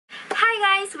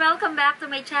guys! Welcome back to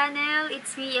my channel.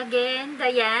 It's me again,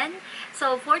 Diane.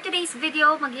 So, for today's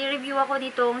video, mag-review ako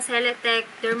nitong Celeteque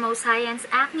Dermoscience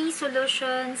Acne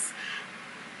Solutions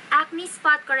Acne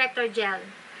Spot Corrector Gel.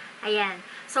 Ayan.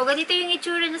 So, ganito yung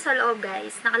itsura niya sa loob,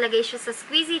 guys. Nakalagay siya sa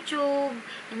squeezy tube.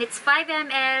 And it's 5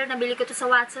 ml. Nabili ko to sa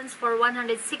Watson's for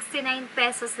 169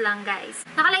 pesos lang, guys.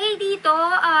 Nakalagay dito,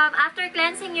 after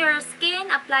cleansing your skin,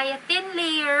 apply a thin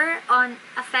layer on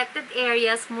affected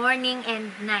areas morning and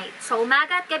night. So,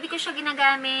 umaga at gabi ko siya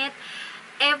ginagamit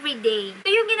every day. Ito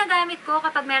yung ginagamit ko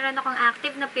kapag meron akong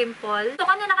active na pimple. Ito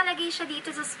na nakalagay siya dito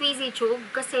sa squeezy tube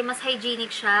kasi mas hygienic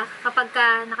siya kapag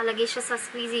nakalagay siya sa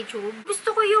squeezy tube.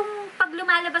 Gusto ko yung pag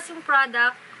lumalabas yung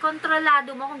product,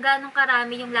 kontrolado mo kung gano'ng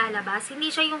karami yung lalabas. Hindi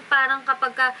siya yung parang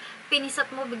kapag pinisat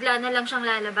mo, bigla na lang siyang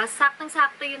lalabas.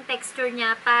 Saktong-sakto yung texture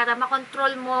niya para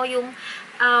makontrol mo yung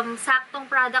saktong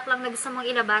product lang na gusto mong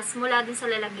ilabas mula din sa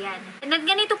lalagyan. And then,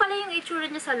 ganito pala yung itsura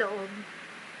niya sa loob.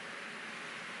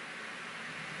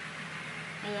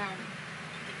 Ayan.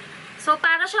 So,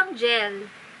 para siyang gel.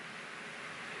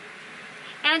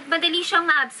 And madali siyang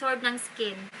ma-absorb ng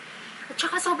skin. At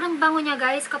saka sobrang bango niya,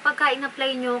 guys, kapag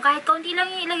in-apply nyo. Kahit kaunti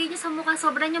lang yung ilagay nyo sa mukha,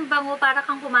 sobrang yung bango para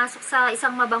kang pumasok sa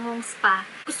isang mabangong spa.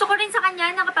 Gusto ko rin sa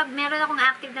kanya na kapag meron akong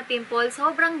active na pimple,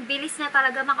 sobrang bilis na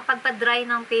talaga makapagpa-dry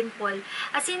ng pimple.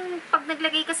 As in, pag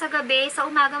naglagay ka sa gabi, sa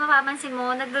umaga mapapansin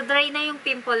mo, nagda-dry na yung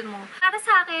pimple mo. Para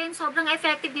sa akin, sobrang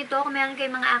effective nito kung meron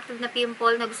kayong mga active na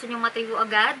pimple na gusto nyo matuyo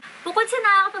agad. Bukod sa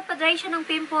nakakapagpa-dry siya ng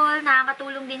pimple,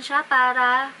 nakakatulong din siya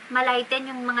para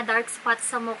malighten yung mga dark spots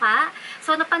sa mukha.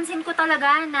 So, napansin ko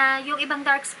talaga na yung ibang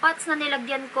dark spots na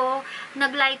nilagyan ko,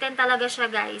 naglighten talaga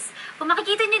siya, guys. Kung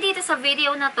makikita nyo dito sa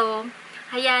video na to,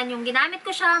 ayan, yung ginamit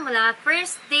ko siya mula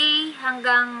first day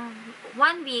hanggang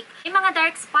 1 week. May mga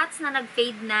dark spots na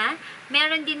nag-fade na,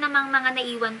 meron din namang mga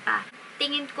naiwan pa.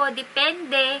 Tingin ko,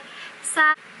 depende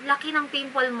sa laki ng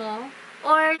pimple mo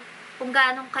or kung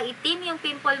gaano kaitim yung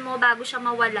pimple mo bago siya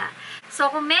mawala. So,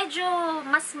 kung medyo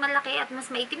mas malaki at mas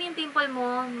maitim yung pimple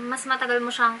mo, mas matagal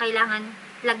mo siyang kailangan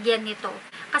lagyan nito.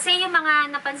 Kasi yung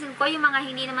mga napansin ko, yung mga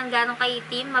hindi naman ganong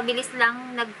kaitim, mabilis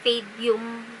lang nag-fade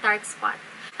yung dark spot.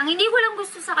 Ang hindi ko lang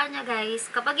gusto sa kanya, guys,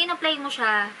 kapag in-apply mo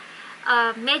siya,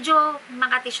 medyo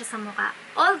makati siya sa mukha.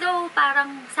 Although,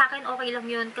 parang sa akin okay lang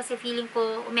yun kasi feeling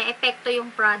ko may epekto yung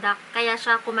product, kaya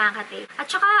siya kumakati. At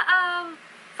saka,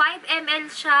 5 ml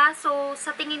siya. So,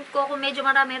 sa tingin ko, kung medyo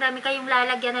marami-rami kayong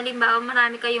lalagyan, halimbawa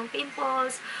marami kayong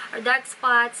pimples or dark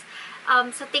spots,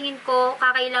 sa tingin ko,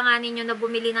 kakailanganin nyo na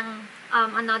bumili ng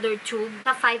another tube.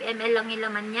 Sa 5 ml lang yung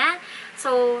laman niya.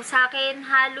 So, sa akin,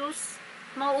 halos,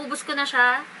 mauubos ko na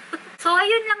siya. So,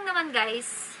 ayun lang naman,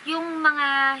 guys. Yung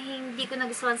mga hindi ko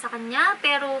nagustuhan sa kanya,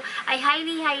 pero I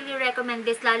highly recommend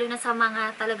this, lalo na sa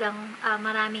mga talagang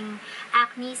maraming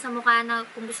acne sa mukha na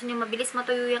kung gusto nyo mabilis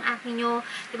matuyo yung acne nyo,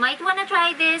 you might wanna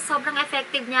try this. Sobrang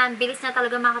effective niyan. Bilis na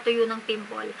talaga makatuyo ng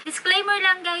pimple. Disclaimer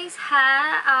lang, guys,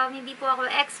 ha. Hindi po ako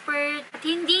expert. At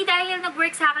hindi dahil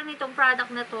nag-work sa akin itong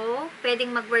product na to,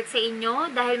 pwedeng mag-work sa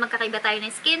inyo dahil magkakaiba tayo ng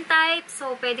skin type.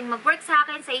 So, pwedeng mag-work sa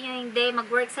akin, sa inyo hindi.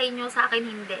 Mag-work sa inyo, sa akin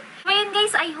hindi. So, ayan,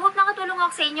 guys, I hope nakatulong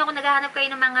ako sa inyo kung naghahanap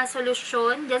kayo ng mga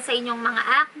solusyon dyan sa inyong mga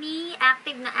acne,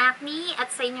 active na acne,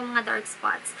 at sa inyong mga dark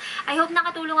spots. I hope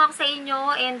nakatulong ako sa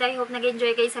inyo and I hope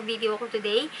nag-enjoy kayo sa video ko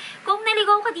today. Kung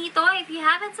naligaw ka dito, if you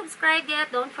haven't subscribed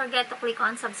yet, don't forget to click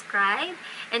on subscribe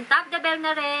and tap the bell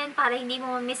na rin para hindi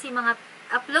mo miss yung mga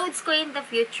uploads ko in the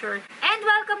future. And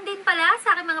welcome din pala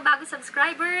sa aking mga bagong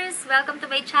subscribers. Welcome to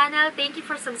my channel. Thank you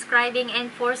for subscribing and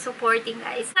for supporting,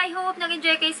 guys. I hope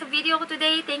nag-enjoy kayo sa video ko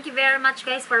today. Thank you very much,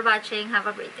 guys, for watching.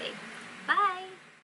 Have a great day.